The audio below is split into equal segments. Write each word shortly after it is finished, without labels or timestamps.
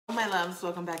my loves,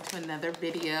 welcome back to another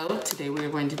video. Today we're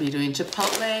going to be doing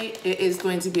Chipotle. It is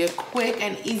going to be a quick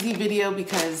and easy video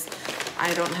because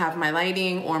I don't have my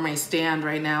lighting or my stand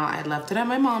right now. I left it at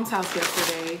my mom's house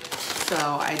yesterday, so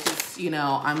I just, you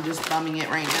know, I'm just bumming it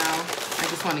right now. I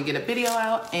just want to get a video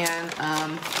out, and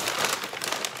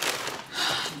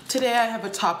today I have a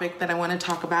topic that I want to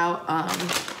talk about that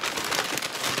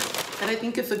I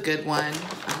think is a good one.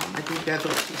 I think you guys will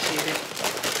appreciate it,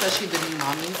 especially the new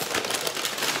mommies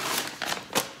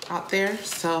out there.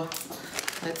 So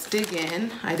let's dig in.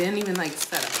 I didn't even like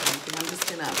set up anything. I'm just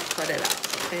gonna put it out,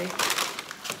 okay?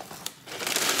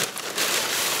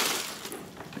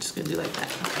 I'm just gonna do like that.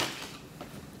 Okay.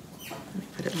 Let me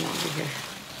put it more over here.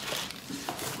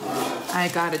 I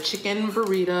got a chicken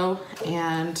burrito,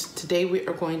 and today we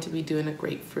are going to be doing a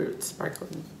grapefruit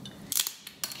sparkling.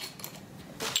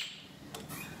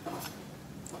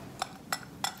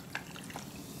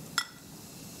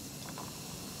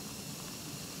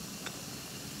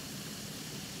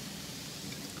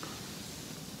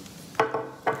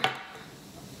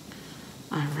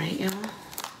 Alright, y'all.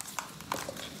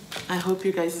 I hope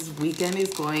your guys' weekend is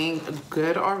going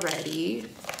good already.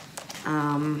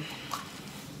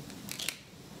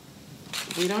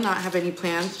 We do not have any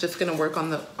plans. Just gonna work on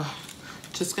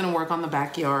the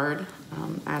backyard.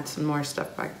 Add some more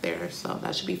stuff back there, so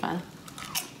that should be fun.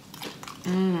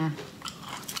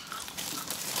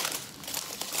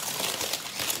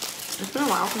 It's been a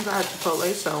while since I had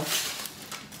Chipotle, so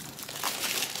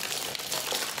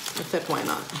I said why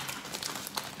not.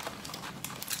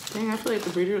 Dang, I feel like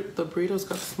the burritos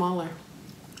got smaller.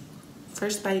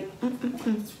 First bite.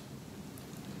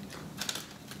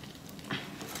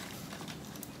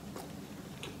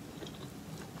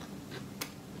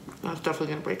 That's definitely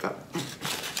gonna break up.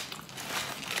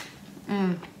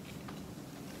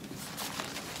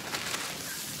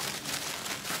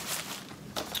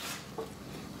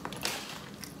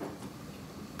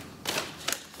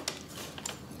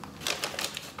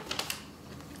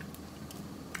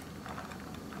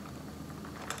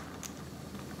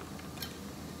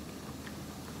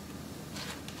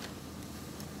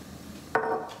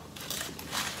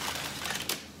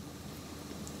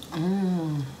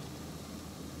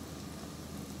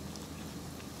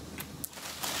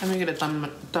 Let me get a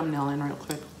thumbnail in real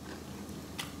quick.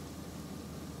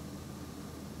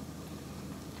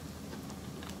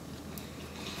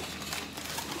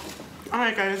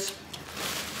 Alright guys.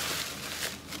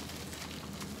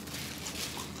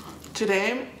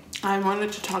 Today I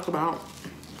wanted to talk about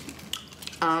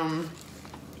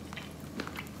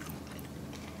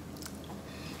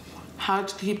how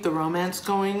to keep the romance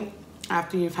going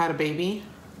after you've had a baby.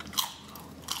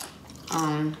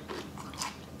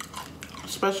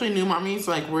 Especially new mommies,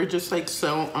 like we're just like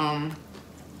so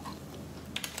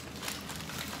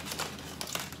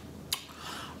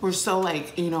we're so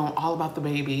like, you know, all about the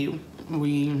baby.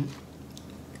 We,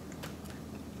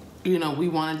 you know, we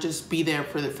want to just be there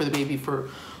for the baby for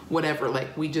whatever.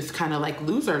 Like we just kind of like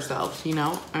lose ourselves, you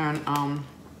know. And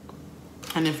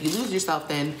if you lose yourself,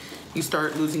 then you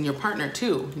start losing your partner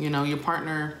too. You know, your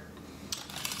partner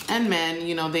and men,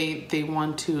 you know, they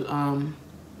want to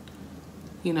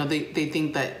you know, they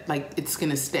think that like it's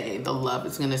gonna stay, the love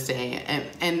is gonna stay,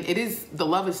 and it is, the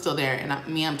love is still there. And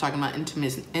I'm talking about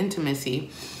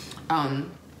intimacy.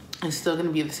 It's still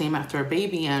gonna be the same after a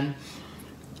baby. And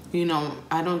you know,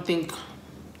 I don't think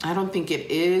it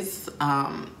is.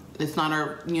 It's not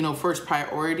our, you know, first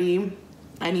priority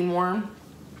anymore.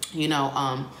 You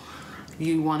know,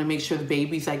 you want to make sure the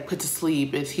baby's like put to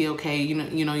sleep. Is he okay?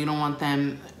 You know, you don't want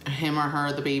him or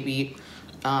her, the baby,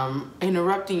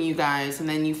 interrupting you guys, and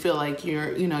then you feel like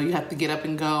you're, you know, you have to get up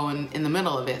and go in the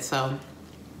middle of it. So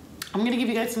I'm gonna give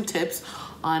you guys some tips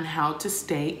on how to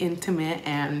stay intimate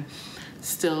and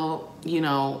still, you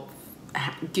know,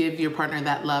 give your partner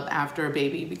that love after a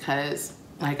baby, because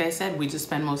like I said, we just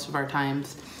spend most of our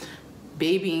times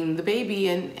babying the baby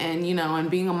and you know, and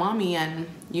being a mommy, and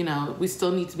you know, we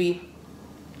still need to be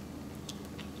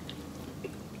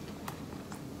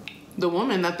the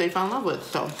woman that they fell in love with.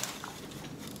 So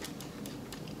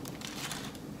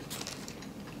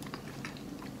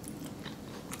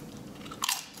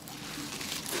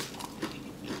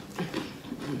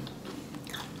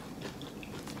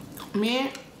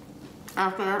me,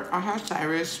 after I had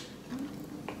Cyrus,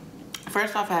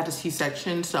 first off I had a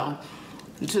C-section, so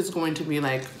this is going to be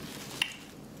like,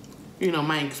 you know,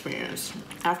 my experience.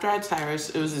 After I had Cyrus,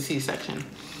 it was a C-section.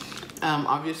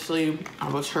 Obviously I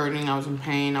was hurting, I was in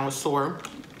pain, I was sore.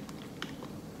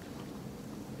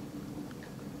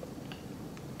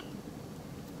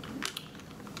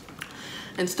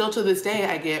 And still to this day,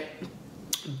 I get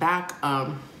back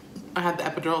I had the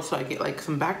epidural, so I get like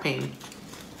some back pain.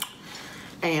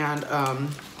 And,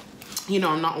 you know,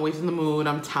 I'm not always in the mood.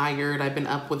 I'm tired. I've been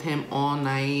up with him all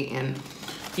night. And,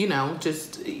 you know,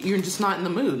 you're just not in the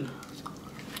mood.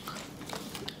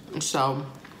 So,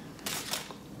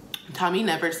 Tommy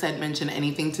never mentioned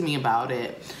anything to me about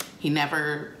it. He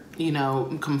never, you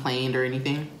know, complained or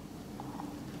anything.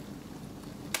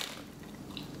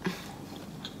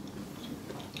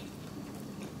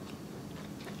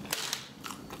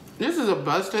 This is a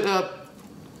busted up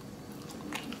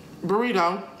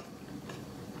burrito.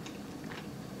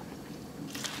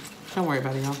 Don't worry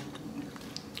about it, y'all.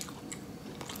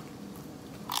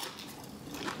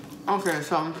 Okay,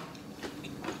 so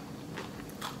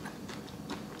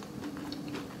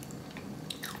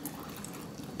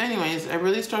anyways, it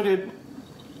really started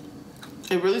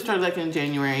like in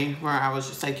January, where I was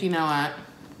just like, you know what,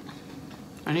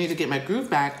 I need to get my groove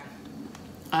back.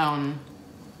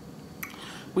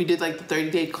 We did like the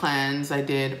 30-day cleanse. I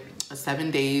did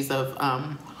 7 days of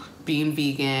being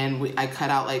vegan. I cut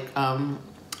out like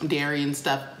dairy and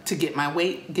stuff to get my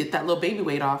weight, get that little baby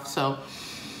weight off. So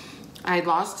I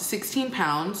lost 16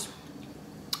 pounds.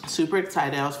 Super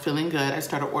excited. I was feeling good. I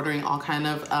started ordering all kind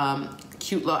of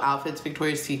cute little outfits,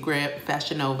 Victoria's Secret,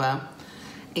 Fashion Nova,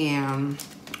 and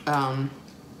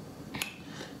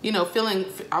you know,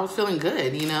 I was feeling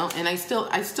good, you know, and I still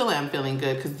am feeling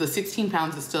good, because the 16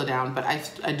 pounds is still down, but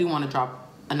I do want to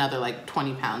drop another like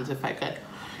 20 pounds if I could.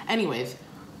 Anyways,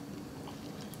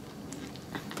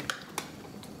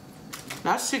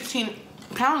 that 16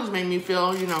 pounds made me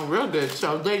feel, you know, real good.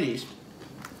 So ladies,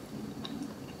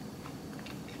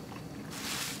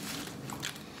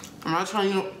 I'm not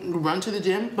telling you to run to the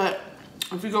gym, but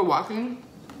if you go walking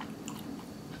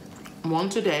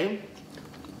once a day,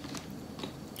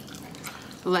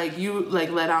 like you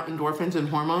let out endorphins and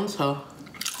hormones. So,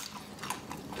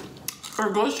 or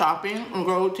go shopping, or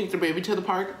go take the baby to the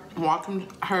park, walk him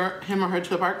or her to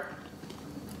the park.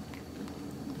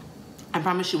 I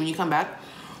promise you, when you come back,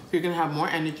 you're gonna have more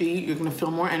energy. You're gonna feel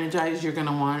more energized. You're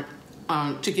gonna want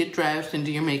to get dressed and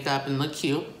do your makeup and look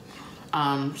cute.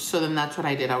 So then that's what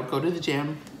I did. I would go to the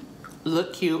gym,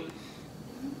 look cute,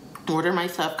 order my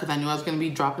stuff, because I knew I was gonna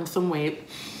be dropping some weight.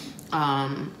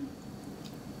 And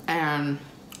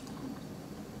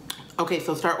okay,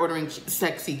 so start ordering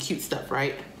sexy, cute stuff,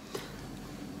 right?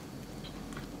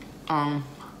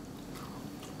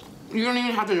 You don't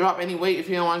even have to drop any weight if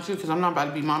you don't want to, because I'm not about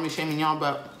to be mommy shaming y'all,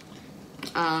 but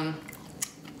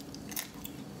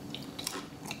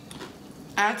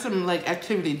add some like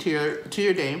activity to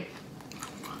your day.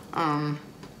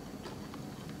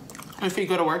 If you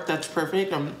go to work, that's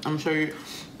perfect. I'm sure you,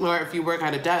 or if you work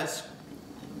at a desk,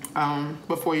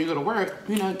 before you go to work,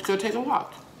 you know, go take a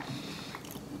walk.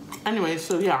 Anyway,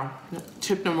 so yeah,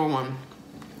 tip number 1.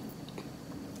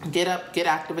 Get up, get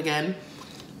active again.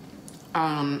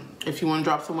 If you want to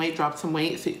drop some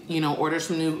weight, so, you know, order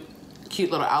some new cute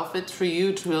little outfits for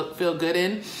you to feel good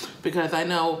in, because I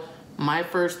know my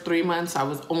first 3 months I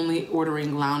was only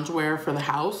ordering loungewear for the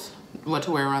house, what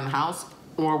to wear around the house,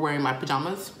 or wearing my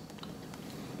pajamas.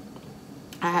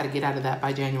 I had to get out of that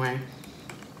by January.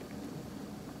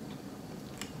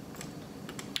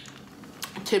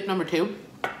 Tip number 2,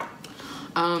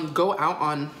 go out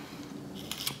on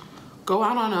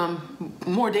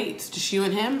more dates, just you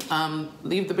and him.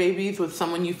 Leave the babies with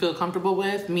someone you feel comfortable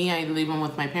with. Me, I leave them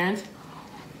with my parents.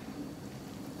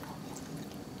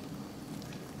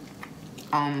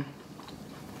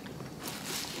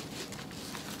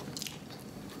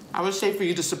 I would say for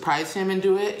you to surprise him and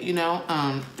do it, you know,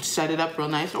 set it up real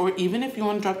nice. Or even if you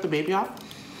want to drop the baby off,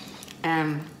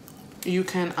 and you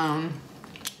can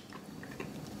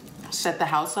set the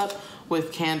house up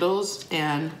with candles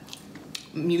and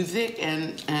music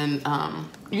and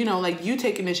you know, like, you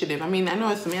take initiative. I mean, I know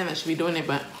it's the man that should be doing it,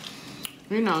 but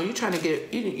you know, you're trying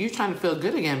to feel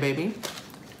good again, baby.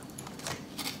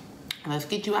 Let's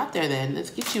get you out there then. Let's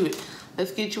get you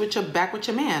back with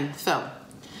your man. So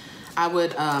I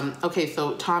would okay,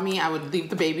 so Tommy, I would leave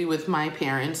the baby with my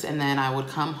parents, and then I would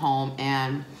come home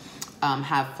and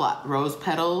have rose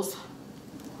petals.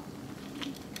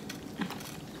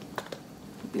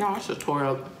 Y'all, I just tore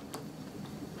up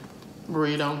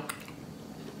burrito.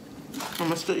 I'm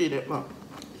gonna still eat it, but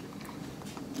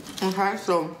okay,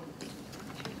 so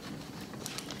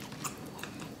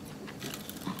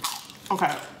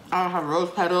okay, I'll have rose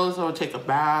petals. I'll take a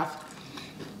bath.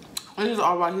 This is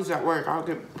all while he's at work. I'll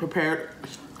get prepared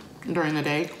during the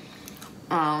day.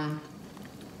 Grab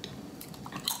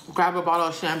a bottle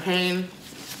of champagne.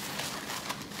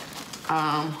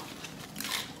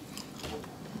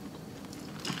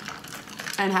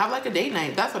 And have like a date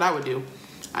night. That's what I would do.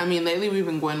 I mean, lately we've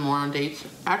been going more on dates.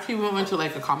 Actually, we went to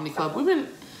like a comedy club.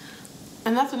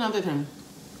 And that's another thing.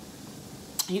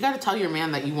 You got to tell your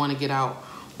man that you want to get out,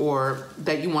 or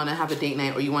that you want to have a date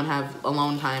night, or you want to have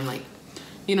alone time. Like,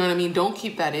 you know what I mean? Don't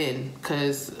keep that in,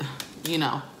 because, you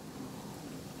know.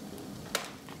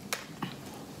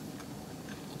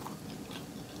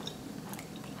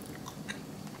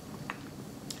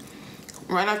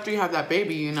 Right after you have that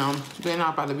baby, you know, they're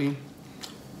not about to be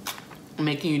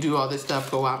making you do all this stuff,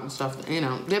 go out and stuff. You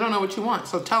know, they don't know what you want,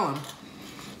 so tell them.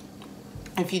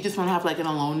 If you just want to have like an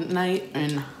alone night,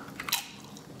 and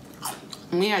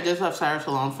me, I just left Cyrus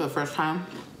alone for the first time,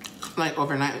 like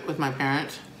overnight with my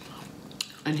parents,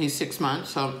 and he's 6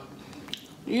 months, so,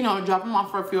 you know, drop him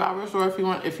off for a few hours, or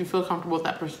if you feel comfortable with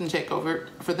that person, take over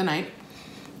for the night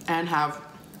and have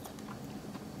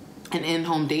an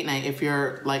in-home date night. If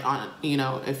you're like on, you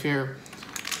know, if your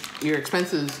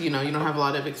expenses, you know, you don't have a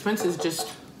lot of expenses,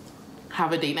 just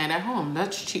have a date night at home.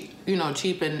 That's cheap, you know,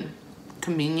 cheap and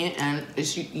convenient, and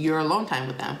it's your alone time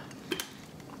with them.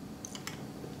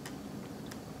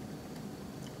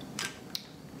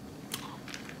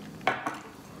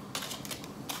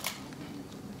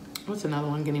 What's another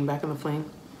one getting back in the flame?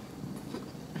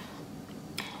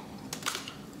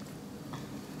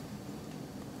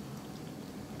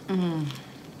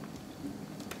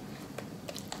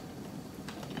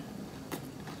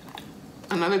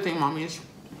 Another thing, mommies.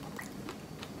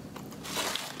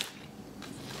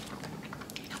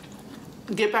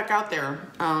 Get back out there.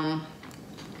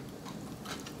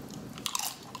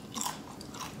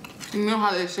 You know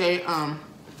how they say,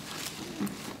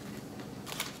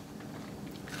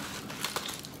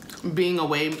 being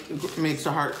away makes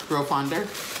the heart grow fonder.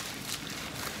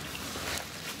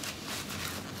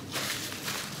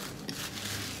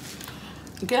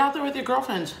 Get out there with your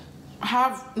girlfriends.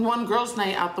 Have one girls'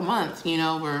 night out the month, you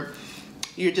know, where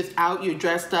you're just out, you're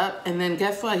dressed up, and then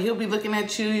guess what? He'll be looking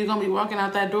at you, you're gonna be walking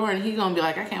out that door, and he's gonna be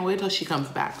like, I can't wait till she comes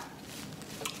back.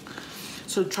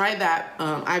 So try that.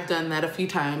 I've done that a few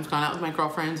times, gone out with my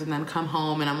girlfriends, and then come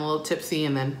home, and I'm a little tipsy,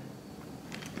 and then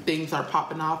things are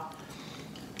popping off.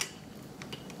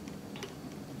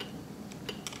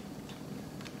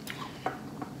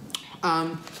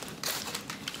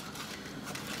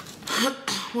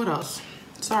 What else?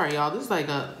 Sorry, y'all. This is like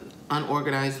a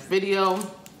unorganized video.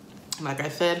 Like I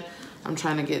said, I'm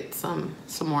trying to get some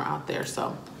more out there.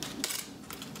 So,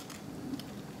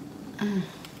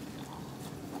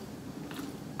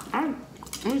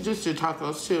 we just did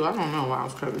tacos too. I don't know why I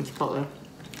was craving Chipotle.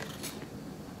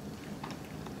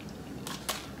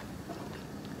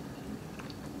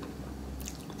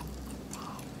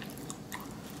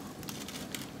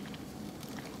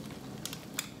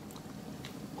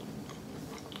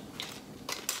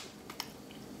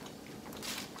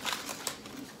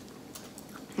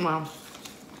 Wow.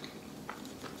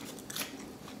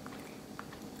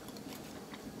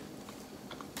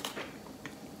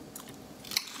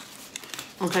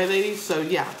 Okay, ladies, so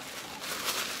yeah.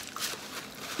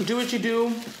 Do what you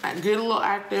do. Get a little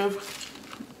active.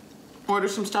 Order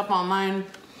some stuff online.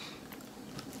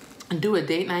 And do a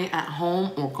date night at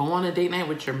home, or go on a date night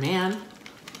with your man.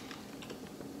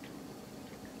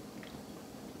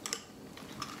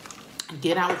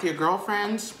 Get out with your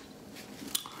girlfriends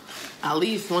at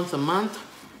least once a month,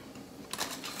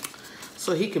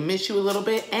 so he can miss you a little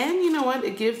bit. And you know what?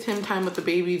 It gives him time with the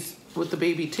baby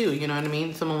too. You know what I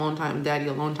mean? Some alone time, daddy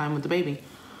alone time with the baby.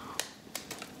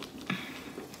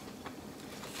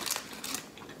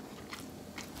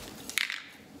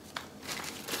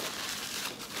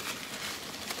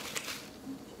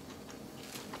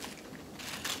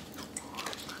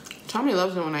 Tommy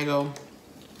loves it when I go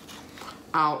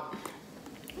out.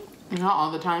 Not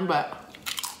all the time, but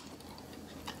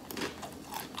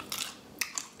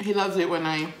he loves it when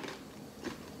I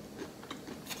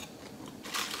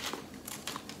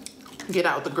get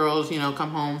out with the girls, you know,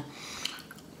 come home.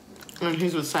 And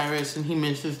he's with Cyrus and he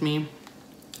misses me.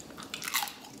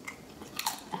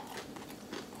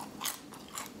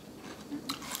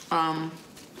 I'm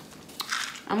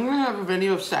gonna have a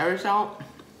video of Cyrus out.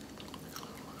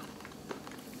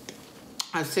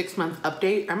 A 6-month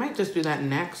update. I might just do that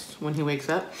next when he wakes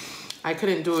up. I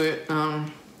couldn't do it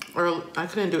or I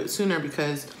couldn't do it sooner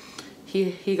because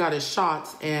he got his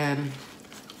shots, and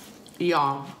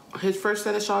y'all, his first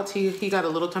set of shots, he got a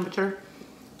little temperature.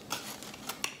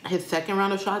 His second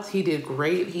round of shots, he did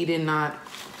great. He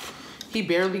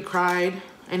barely cried.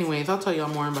 Anyways, I'll tell y'all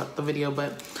more about the video,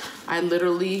 but I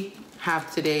literally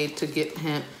have today to get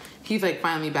him, he's like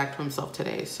finally back to himself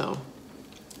today, so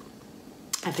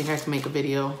I think I can make a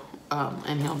video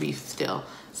and he'll be still,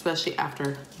 especially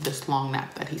after this long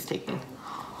nap that he's taking.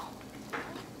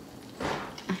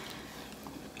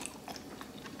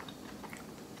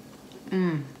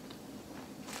 You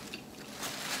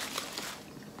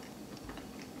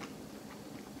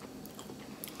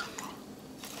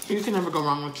can never go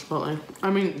wrong with Chipotle. I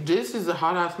mean, this is a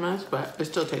hot ass mess, but it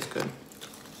still tastes good.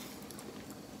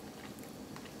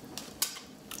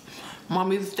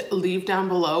 Mommies, leave down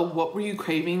below, what were you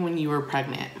craving when you were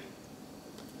pregnant?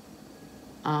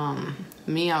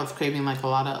 Me, I was craving like a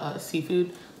lot of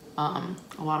seafood, a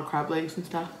lot of crab legs and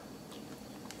stuff.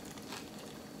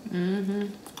 Yeah.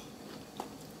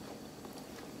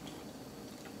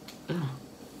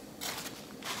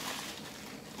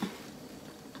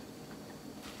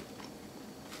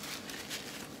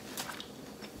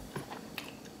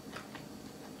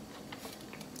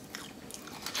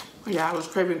 Yeah, I was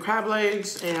craving crab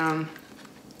legs and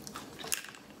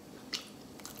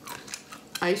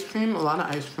ice cream, a lot of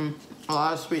ice cream, a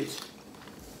lot of sweets.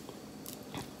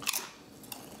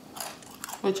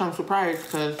 Which I'm surprised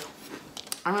because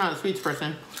I'm not a sweets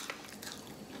person.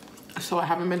 So I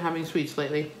haven't been having sweets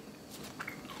lately.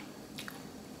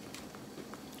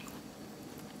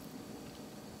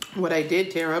 What I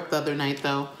did tear up the other night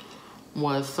though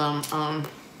was some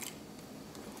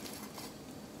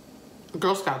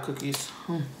Girl Scout cookies.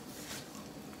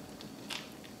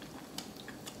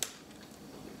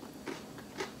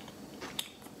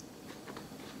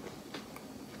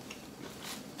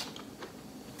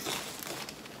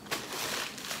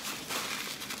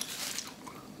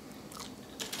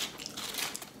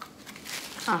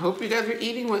 I hope you guys are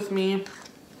eating with me.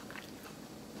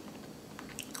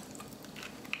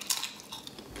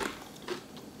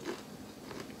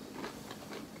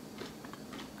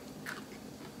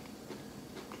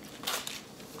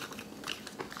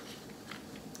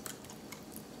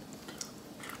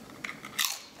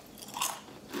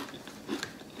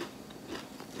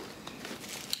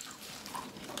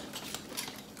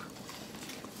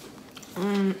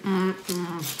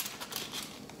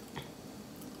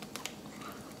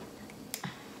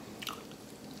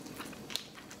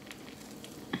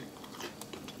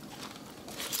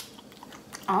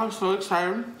 I was so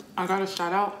excited. I got a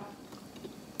shout out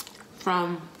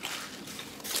from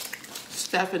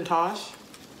Steph and Tosh.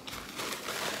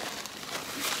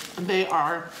 They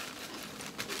are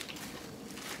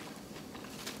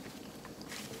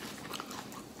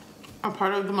a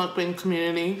part of the mukbang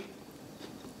community.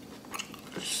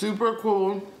 Super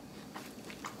cool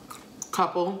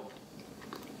couple.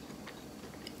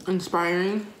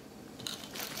 Inspiring.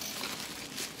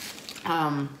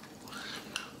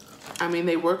 I mean,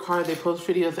 they work hard. They post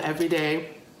videos every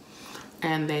day,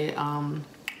 and they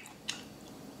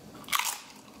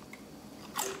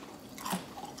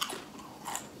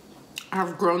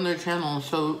have grown their channel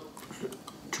so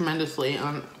tremendously.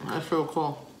 That's real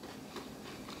cool.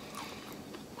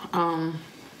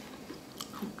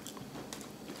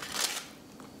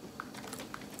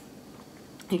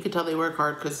 You can tell they work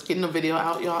hard because getting a video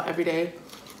out, y'all, every day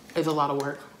is a lot of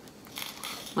work.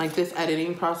 Like, this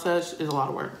editing process is a lot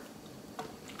of work.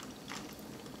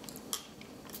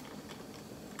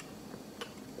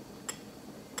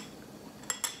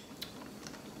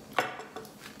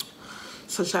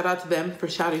 So shout out to them for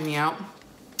shouting me out.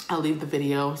 I'll leave the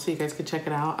video so you guys can check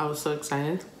it out. I was so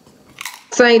excited.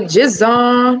 Saint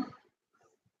Jizon.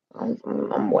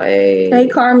 I'm way. Hey,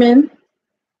 Carmen.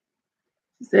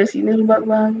 She said she knew the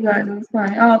mukbang. You guys was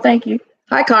fine. Oh, thank you.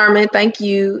 Hi, Carmen. Thank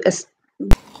you.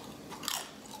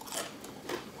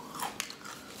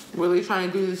 Really trying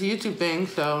to do this YouTube thing,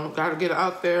 so gotta get it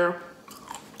out there.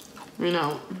 You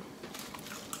know,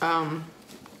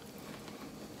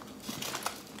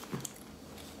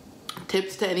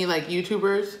 tips to any like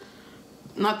YouTubers.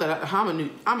 Not that I'm a new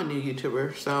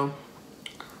YouTuber, so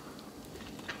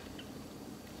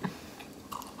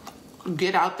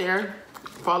get out there,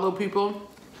 follow people,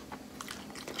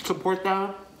 support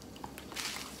them,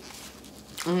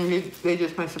 and they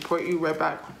just might support you right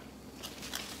back.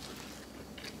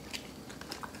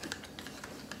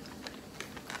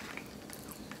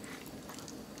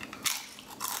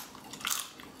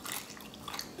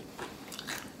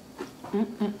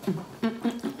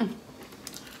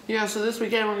 Yeah, so this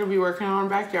weekend we're gonna be working on our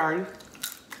backyard.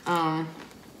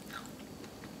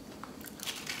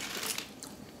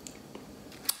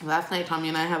 Last night Tommy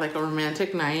and I had like a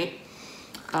romantic night.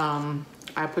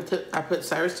 I put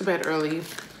Cyrus to bed early.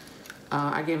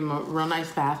 I gave him a real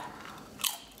nice bath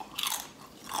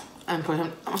and put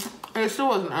him. It still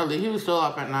wasn't early. He was still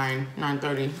up at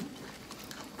 9:30,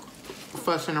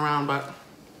 fussing around. But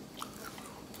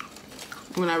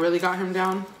when I really got him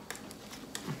down,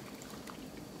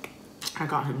 I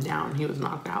got him down. He was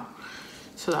knocked out,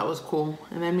 so that was cool.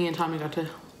 And then me and Tommy got to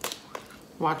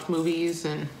watch movies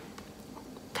and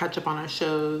catch up on our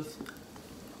shows.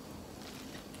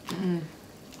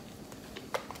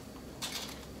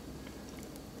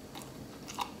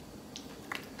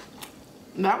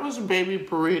 That was a baby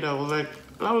burrito. Like,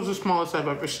 that was the smallest I've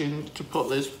ever seen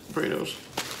Chipotle's burritos.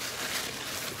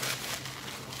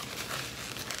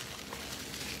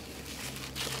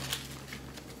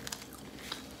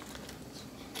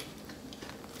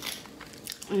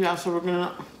 Yeah, so we're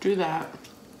gonna do that.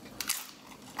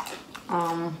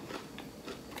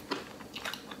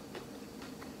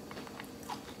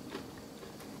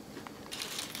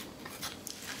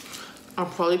 I'll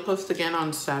probably post again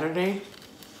on Saturday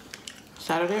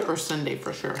or Sunday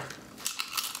for sure.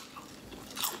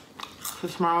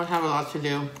 Because tomorrow I have a lot to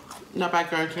do. That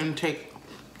backyard's gonna take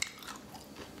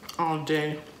all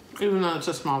day, even though it's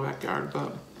a small backyard,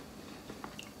 but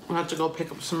we'll have to go pick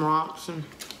up some rocks and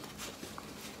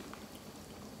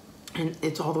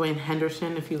it's all the way in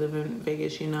Henderson. If you live in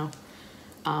Vegas, you know.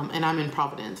 And I'm in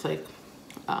Providence, like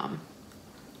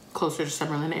closer to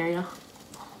Summerlin area.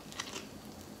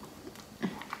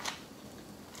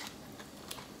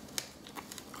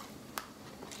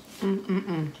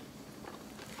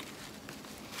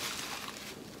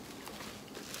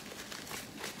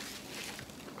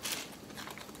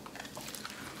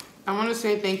 I want to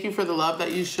say thank you for the love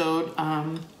that you showed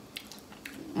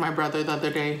my brother the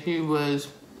other day. He was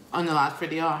on the last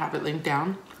video. I'll have it linked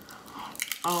down.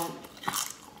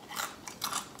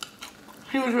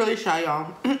 He was really shy,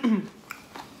 y'all.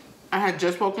 I had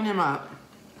just woken him up.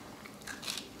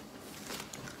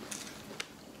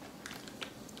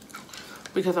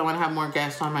 Because I want to have more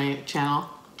guests on my channel.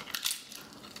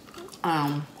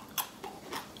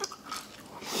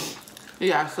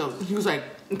 Yeah, so he was like,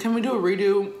 can we do a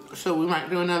redo? So we might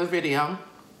do another video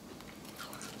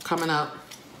coming up.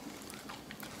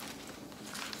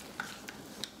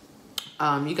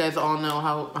 You guys all know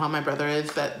how my brother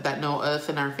is that know us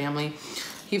and our family.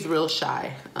 He's real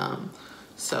shy.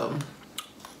 So,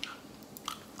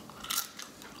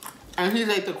 and he's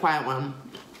like the quiet one.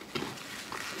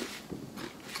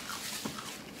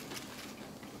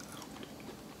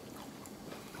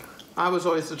 I was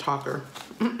always the talker.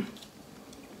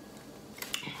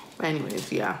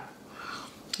 Anyways, yeah.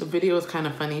 The video was kind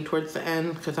of funny towards the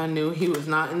end because I knew he was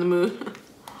not in the mood.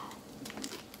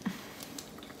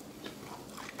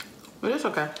 But it's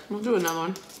okay. We'll do another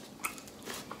one.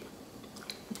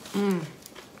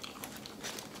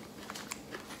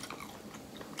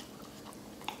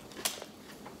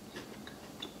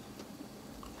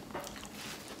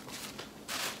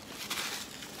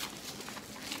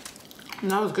 And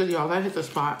that was good, y'all. That hit the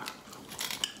spot.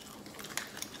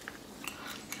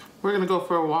 We're gonna go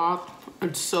for a walk.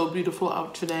 It's so beautiful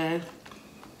out today.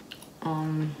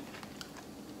 And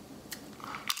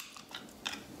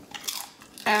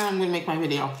I'm gonna make my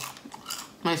video.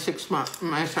 My 6 month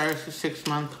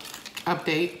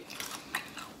update.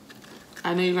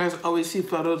 I know you guys always see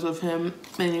photos of him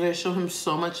and you guys show him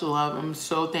so much love. I'm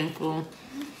so thankful.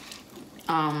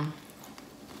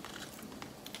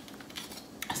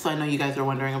 So I know you guys are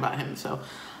wondering about him, so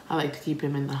I like to keep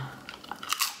him in the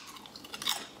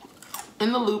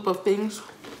loop of things.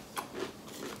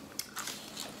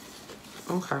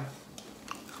 Okay.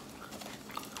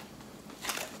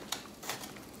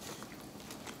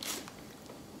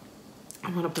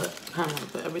 I'm gonna put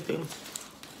everything.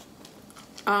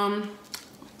 I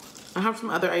have some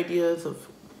other ideas of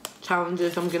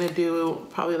challenges. I'm gonna do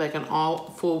probably like an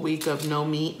full week of no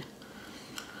meat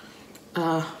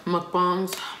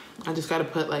mukbangs. I just gotta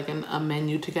put like a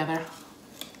menu together.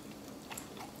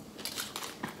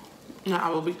 Now I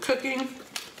will be cooking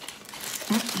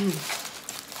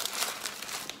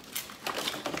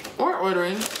or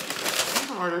ordering. I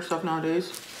can order stuff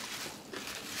nowadays.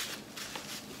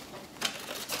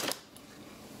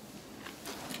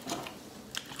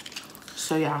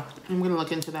 So yeah, I'm gonna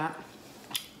look into that.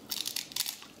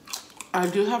 I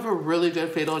do have a really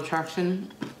good Fatal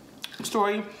Attraction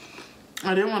story.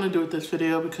 I didn't want to do it this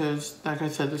video because, like I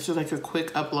said, this is like a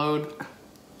quick upload.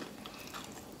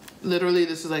 Literally,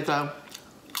 this is like a...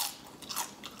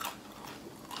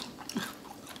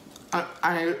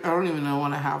 I don't even know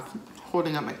what I have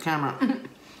holding up my camera.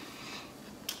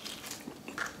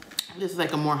 This is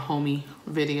like a more homey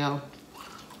video.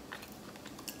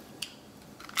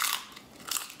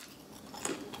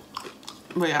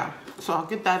 But yeah, so I'll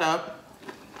get that up.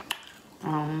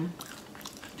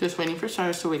 Just waiting for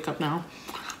Cyrus to wake up now.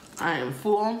 I am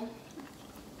full.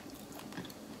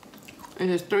 It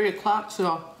is 3 o'clock,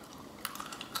 so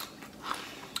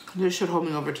this should hold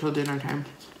me over till dinner time.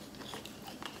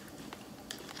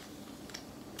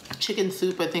 Chicken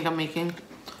soup, I think I'm making.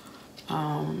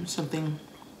 Something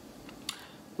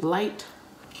light.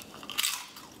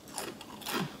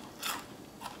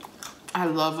 I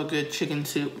love a good chicken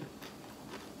soup.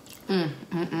 And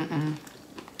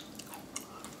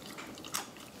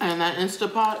that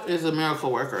Instapot is a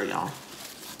miracle worker, y'all.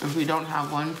 If we don't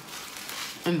have one,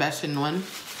 invest in one.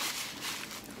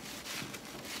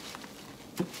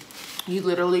 You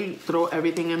literally throw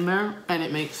everything in there and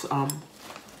it makes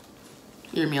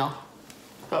your meal.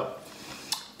 So,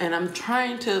 and I'm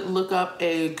trying to look up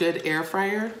a good air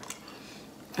fryer.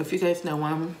 If you guys know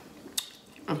one,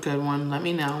 a good one, let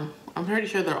me know. I'm pretty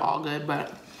sure they're all good,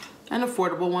 but an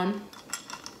affordable one,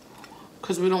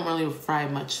 because we don't really fry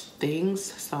much things,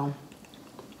 so.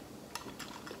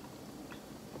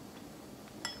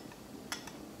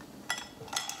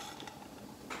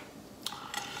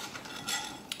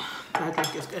 I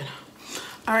think it's good.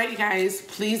 All right, you guys,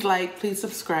 please like, please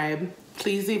subscribe,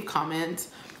 please leave comments,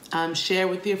 share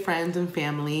with your friends and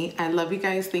family. I love you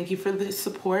guys. Thank you for the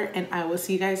support, and I will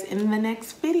see you guys in the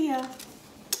next video.